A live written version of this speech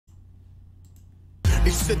They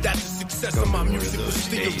said that the success of my music was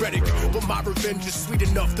theoretic, but my revenge is sweet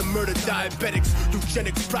enough to murder diabetics.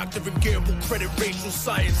 Eugenics, Procter & Gamble, credit racial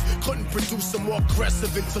science. Couldn't produce a more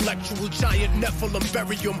aggressive intellectual giant. Nephilim,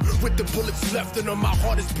 bury him with the bullets left in him. My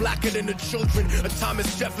heart is blacker than the children of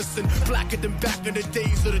Thomas Jefferson, blacker than back in the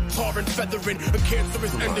days of the tar and feathering. A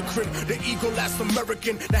cancerous endocrine, the eagle last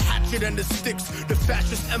American, the hatchet and the sticks, the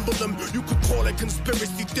fascist emblem. You could call it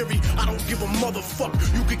conspiracy theory, I don't give a motherfuck.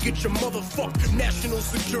 You could get your motherfucked. National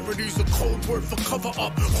security's a code word for cover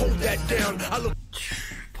up. Hold that down. I look.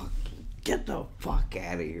 Get the fuck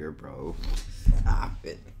out of here, bro. Stop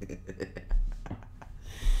it.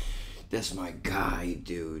 That's my guy,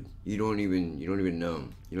 dude. You don't even know.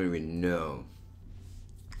 You don't even know.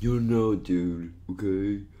 You don't know, dude.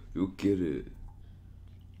 Okay? You'll get it.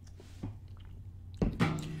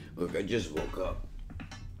 Look, I just woke up.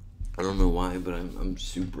 I don't know why, but I'm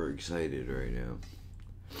super excited right now.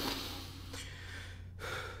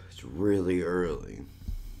 It's really early,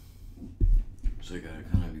 so I gotta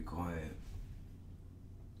kind of be quiet.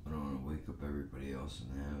 I don't want to wake up everybody else in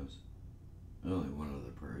the house. There's only one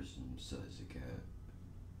other person besides the cat.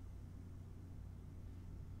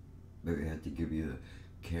 Maybe I have to give you a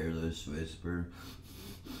careless whisper.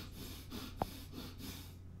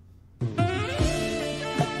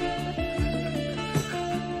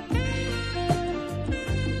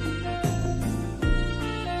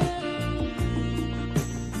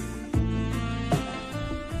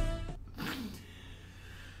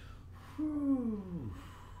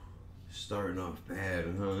 Starting off bad,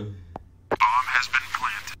 huh? Bomb has been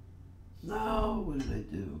planted. No, what did I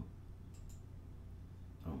do?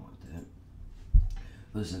 I don't want that.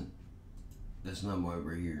 Listen, that's not why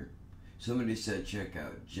we're here. Somebody said check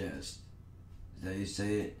out jhest. Is that how you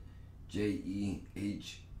say it?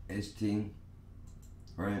 J-E-H-S-T,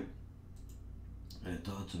 right? And I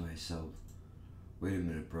thought to myself, wait a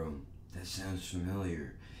minute, bro, that sounds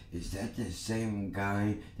familiar. Is that the same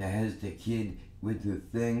guy that has the kid with the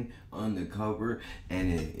thing on the cover?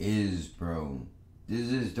 And it is, bro.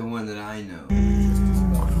 This is the one that I know.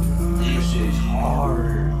 This is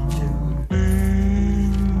hard, dude.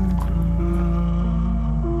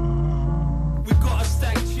 We gotta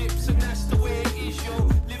stack chips and that's the way it is, yo.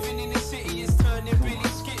 Living in the city is turning really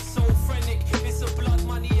schizophrenic. It's a blood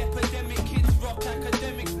money epidemic. Kids rock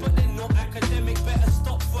academics, but they're not academic. Better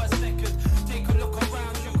stop for a second. Take a look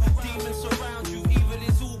around you. Demons surround you. Evil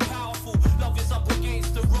is all powerful. Love is up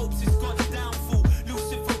against the ropes. It's God's downfall.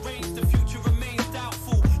 Lucifer reigns. The future remains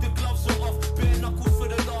doubtful. The gloves are off. Bare knuckles for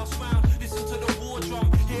the last round. Listen to the war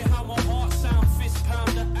drum. Hear how my heart sound. Fist pound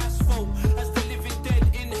the asphalt. As the living dead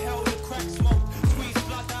inhale the crack smoke. Squeeze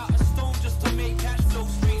blood out a stone just to make cash flow.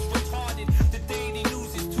 Streets retarded. The daily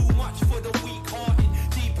news is too much for the weak-hearted.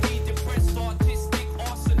 Deeply depressed, artistic,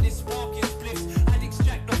 arsonist, sparking spliffs. Addicts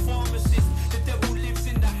jack the pharmacist. The devil lives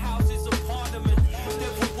in the houses of parliament.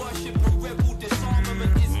 Devil worship and rebel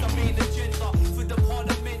disarmament is the main agenda for the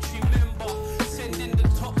parliamentary member. Sending the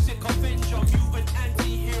toxic avenger. Move an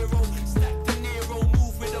anti-hero. Stack the Nero.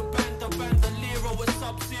 Move with a bandolero. A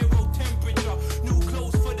sub-zero temperature. New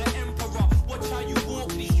clothes for the emperor. Watch how you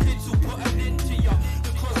walk. These kids will put an end to ya.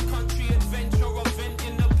 The cross-country adventure of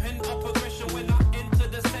venting the pent-up aggression when I enter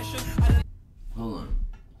the session. Hold on.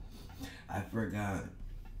 I forgot.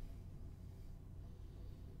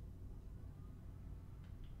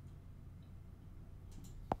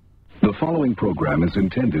 The following program is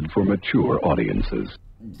intended for mature audiences.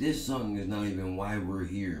 This song is not even why we're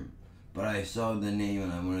here, but I saw the name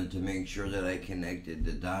and I wanted to make sure that I connected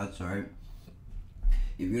the dots, right?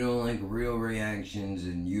 If you don't like real reactions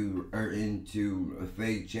and you are into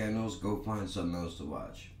fake channels, go find something else to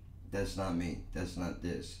watch. That's not me. That's not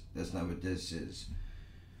this. That's not what this is.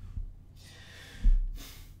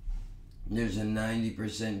 There's a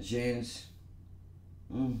 90% chance,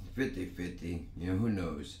 50-50, you know, who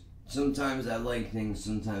knows. Sometimes I like things,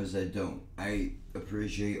 sometimes I don't. I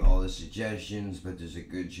appreciate all the suggestions, but there's a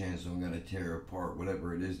good chance I'm going to tear apart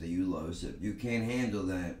whatever it is that you love. So if you can't handle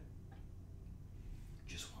that,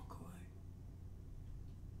 just walk away.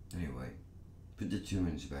 Anyway, put the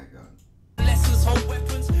tunes back on. Lessons hold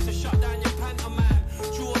weapons to shut down your pantomime.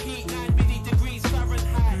 Draw heat 90 degrees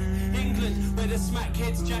Fahrenheit. England, where the smack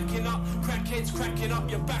heads jacking up, crackheads cracking up,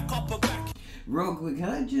 your back up a back. Real quick, can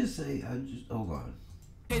I just say, hold on.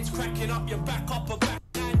 Heads cracking up, your back up a back.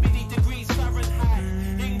 90 degrees Fahrenheit.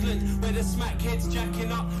 England, where the smack heads jacking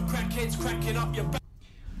up, crackheads cracking up, your back.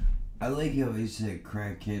 I like how he said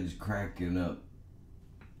crackheads cracking up.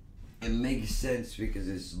 It makes sense because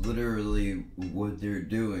it's literally what they're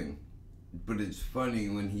doing. But it's funny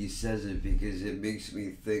when he says it because it makes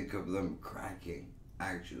me think of them cracking,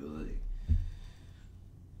 actually.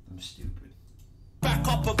 I'm stupid. Back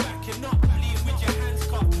up or backing up, leave with your hands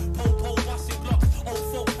cupped. Po busting blocks, old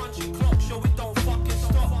folk punching clocks, show it don't fucking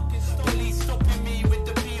stop. Police stopping me with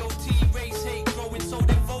the POT, race hate growing, so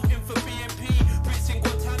they're voting for BNP. Brits in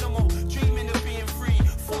Guantanamo, dreaming of being free.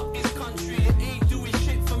 Fuck this country, it ain't doing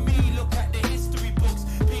shit for me. Look at the history books,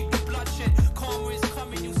 peep the bloodshed. Karma is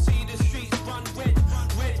coming, you see the streets run red.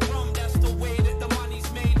 Red rum, that's the way that the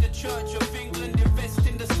money's made. The Church of England invest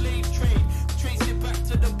in the slave trade. Trace it back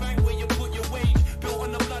to the bank where you put your wage. Built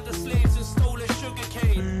on the blood of slaves and stolen sugar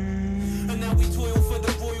cane. And now we toil for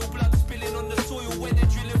the royal blood spilling on the soil where they're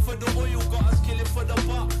drilling for the oil. Got us killing for the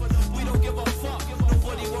buck. We don't give a fuck.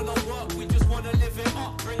 Nobody wanna work. We just wanna live it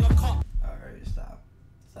up. Bring a cup. Alright, stop.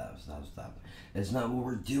 That's not what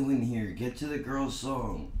we're doing here. Get to the girl's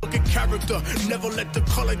song. Look at character, never let the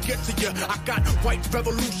color get to you. I got white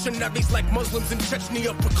revolutionaries like Muslims in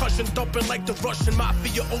Chechnya, percussion thumping like the Russian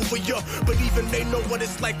mafia over you. But even they know what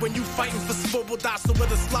it's like when you fighting for svoboda. So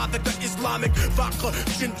whether Slavic or Islamic, vodka,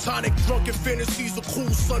 gin tonic, drunken fantasies are cool,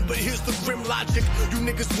 son. But here's the grim logic: you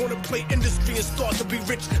niggas wanna play industry and start to be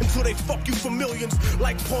rich until they fuck you for millions.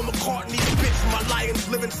 Like Paul McCartney, bitch. My lions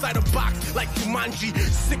live inside a box like Jumanji.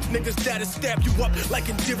 Sick niggas that'll stab you up like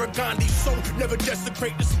Indira Gandhi. So never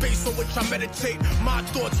desecrate the space on which I meditate. My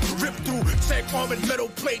thoughts rip through tank armored metal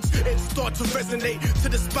plates and start to resonate to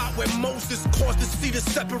the spot where Moses caused the sea to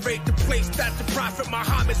separate. The place that the prophet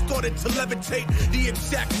Muhammad started to levitate. The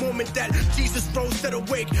exact moment that Jesus rose set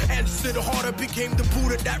awake and Siddhartha became the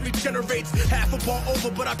Buddha that regenerates. Half a bar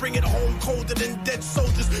over, but I bring it home colder than dead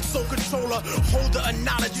soldiers. So controller, holder of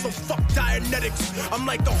knowledge, so fuck Dianetics. I'm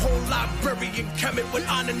like the whole librarian Kemet with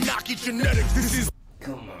Anunnaki genetics. This is.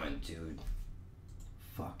 Come on, dude.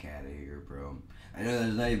 Fuck out of here, bro. I know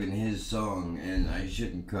that's not even his song, and I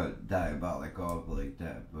shouldn't cut Diabolic off like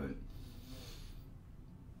that, but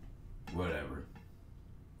whatever.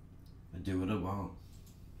 I do what I want.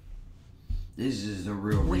 This is the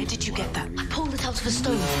real. Where did you get that? I pulled it out of a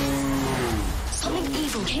stone. Something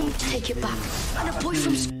evil came to take it back, and a boy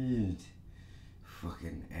from.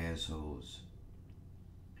 Fucking assholes.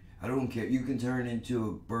 I don't care. You can turn into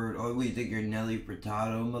a bird. Oh, wait, you think you're Nelly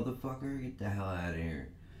Furtado, motherfucker? Get the hell out of here.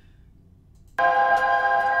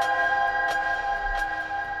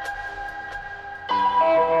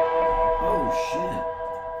 Oh, shit.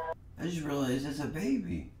 I just realized that's a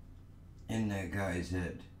baby in that guy's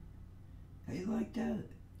head. How you like that?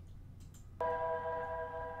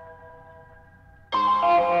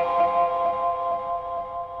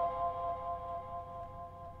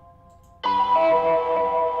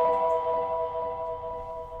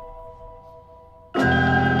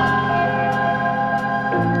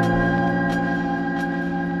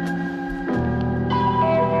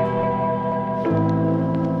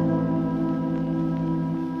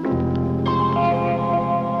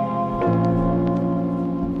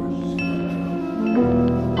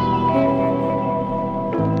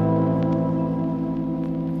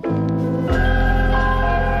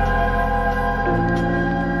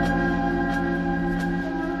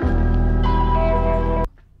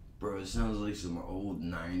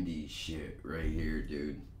 Shit right here,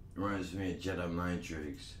 dude. Reminds me of Jedi Mind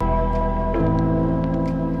Tricks.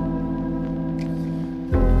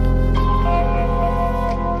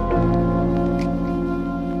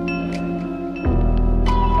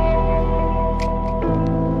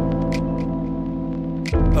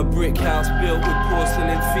 A brick house built with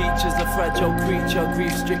porcelain features, a fragile creature,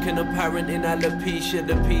 grief-stricken, apparent in alopecia.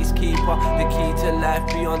 The peacekeeper, the key to life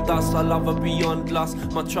beyond us. I love her beyond lust,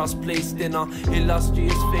 my trust placed in her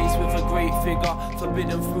illustrious face with a great figure.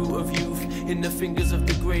 Forbidden fruit of youth in the fingers of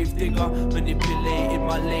the grave digger. Manipulated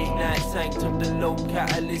my late night sanctum, the lone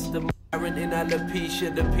catalyst. The apparent in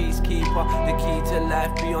alopecia, the peacekeeper, the key to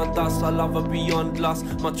life beyond us. I love her beyond lust,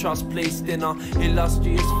 my trust placed in her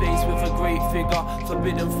illustrious face with a great figure.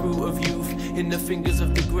 Forbidden fruit of youth in the fingers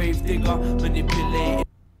of the grave digger. Manipulated.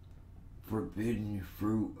 Forbidden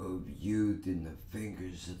fruit of youth in the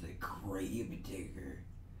fingers of the grave digger.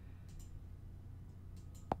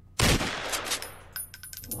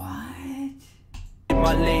 What?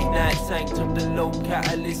 My late night sanctum, the lone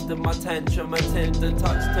catalyst of my tantrum. A tender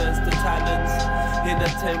touch turns to talons. In a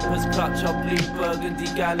temper's clutch, I bleed burgundy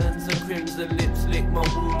gallons. And crimson lips lick my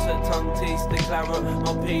water, tongue taste the claret.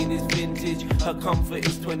 My pain is vintage, her comfort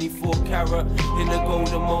is 24 carat. In a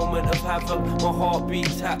golden moment of havoc, my heart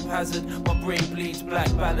beats haphazard. My brain bleeds black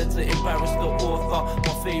ballads that embarrass the author.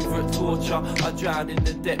 My favourite torture, I drown in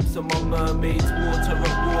the depths of my mermaid's water.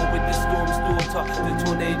 At war with the storm's daughter, the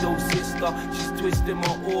tornado's sister. She's twisting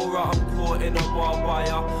my aura, I'm caught in a barbed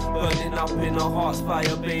wire, burning up in her heart's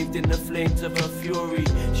fire, bathed in the flames of her fury.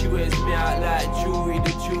 She wears me out like jewelry,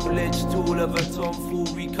 the dual-edged tool of her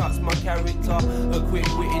tomfoolery cuts my character. A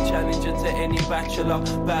quick-witted challenger to any bachelor,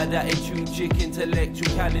 bad attitude, chick,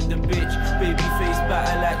 intellectual calendar bitch. Baby face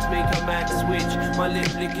battle axe, make a man switch. My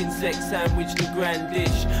lip-licking sex sandwich, the grand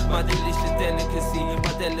dish. My delicious delicacy,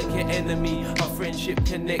 my delicate enemy. Our friendship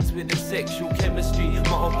connects with the sexual chemistry.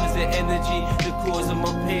 My opposite energy, the cause of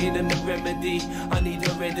my pain and the remedy. I need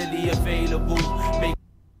her readily available.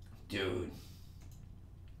 Dude.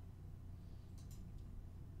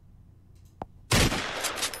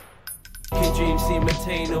 Dreams seem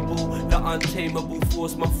attainable, the untamable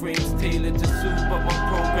force my frame's tailored to suit, but my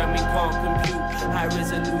programming can't compute. High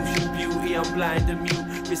resolution beauty, I'm blind and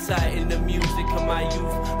mute, reciting the music of my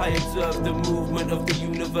youth. I observe the movement of the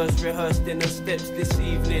universe rehearsed in her steps this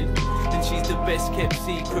evening. And she's the best kept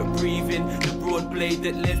secret, breathing the broad blade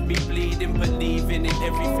that left me bleeding, believing in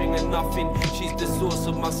everything and nothing. She's the source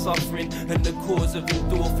of my suffering and the cause of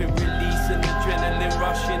endorphin release and adrenaline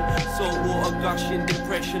rushing, salt water gushing,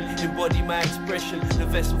 depression, embody my expression, the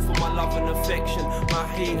vessel for my love and affection, my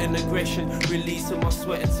hate and aggression, release of my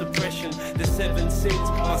sweat and suppression, the 7 sins,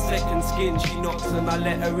 my second skin. She knocks and I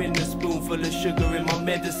let her in, the spoonful of sugar in my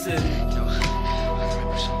medicine.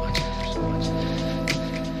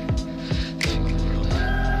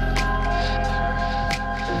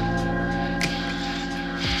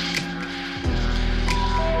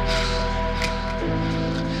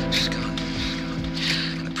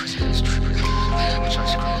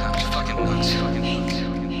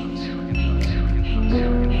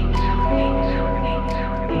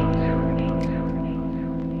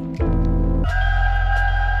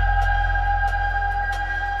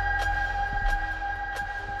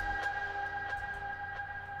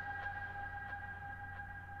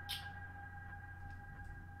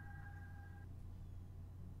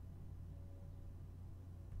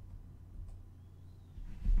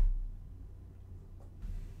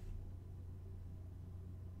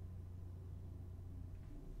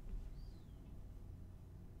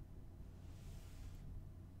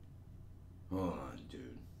 Hold on,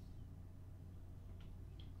 dude.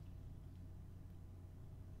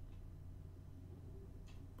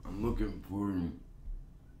 I'm looking for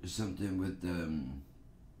something with an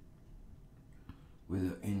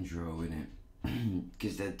intro in it,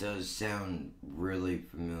 because that does sound really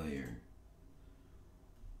familiar.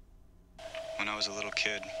 When I was a little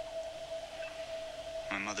kid,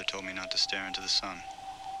 my mother told me not to stare into the sun.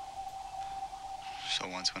 So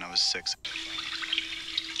once when I was 6,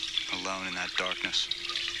 alone in that darkness,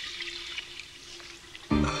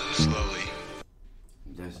 slowly.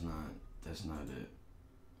 That's not it.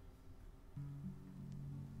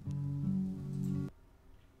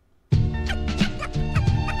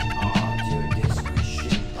 Oh, dude, this is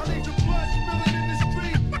shit. I need the blood spilling in the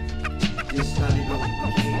street. This is not even a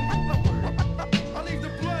game. I need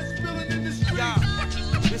the blood spilling in the street. Yeah,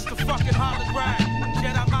 it's the fucking hologram.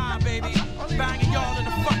 Jedi mind, baby. Banging y'all in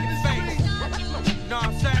the fucking face. Know what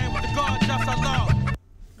I'm saying? With the God just I love.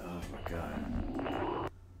 Oh my god.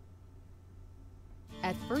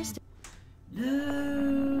 At first, No.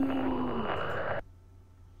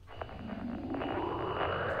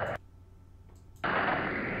 Come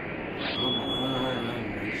on,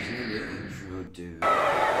 I just need the intro, dude.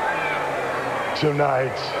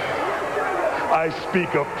 Tonight, I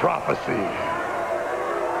speak of prophecy.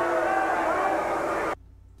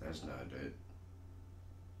 That's not it.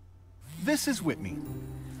 This is Whitney.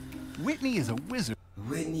 Whitney is a wizard.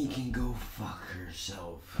 Whitney can go fuck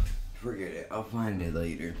herself. Forget it. I'll find it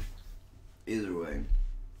later. Either way.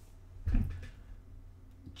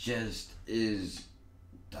 Jhest is...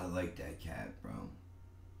 I like that cat, bro.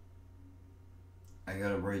 I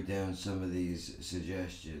gotta write down some of these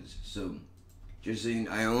suggestions. So, just saying,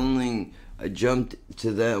 I jumped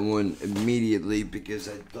to that one immediately because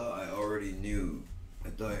I thought I already knew.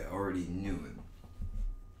 it.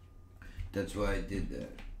 That's why I did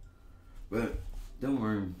that. But, don't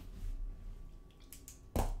worry.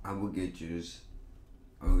 I will get yous.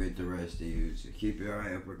 I'll get the rest of you. So keep your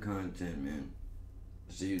eye out for content, man.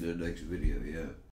 See you in the next video, yeah.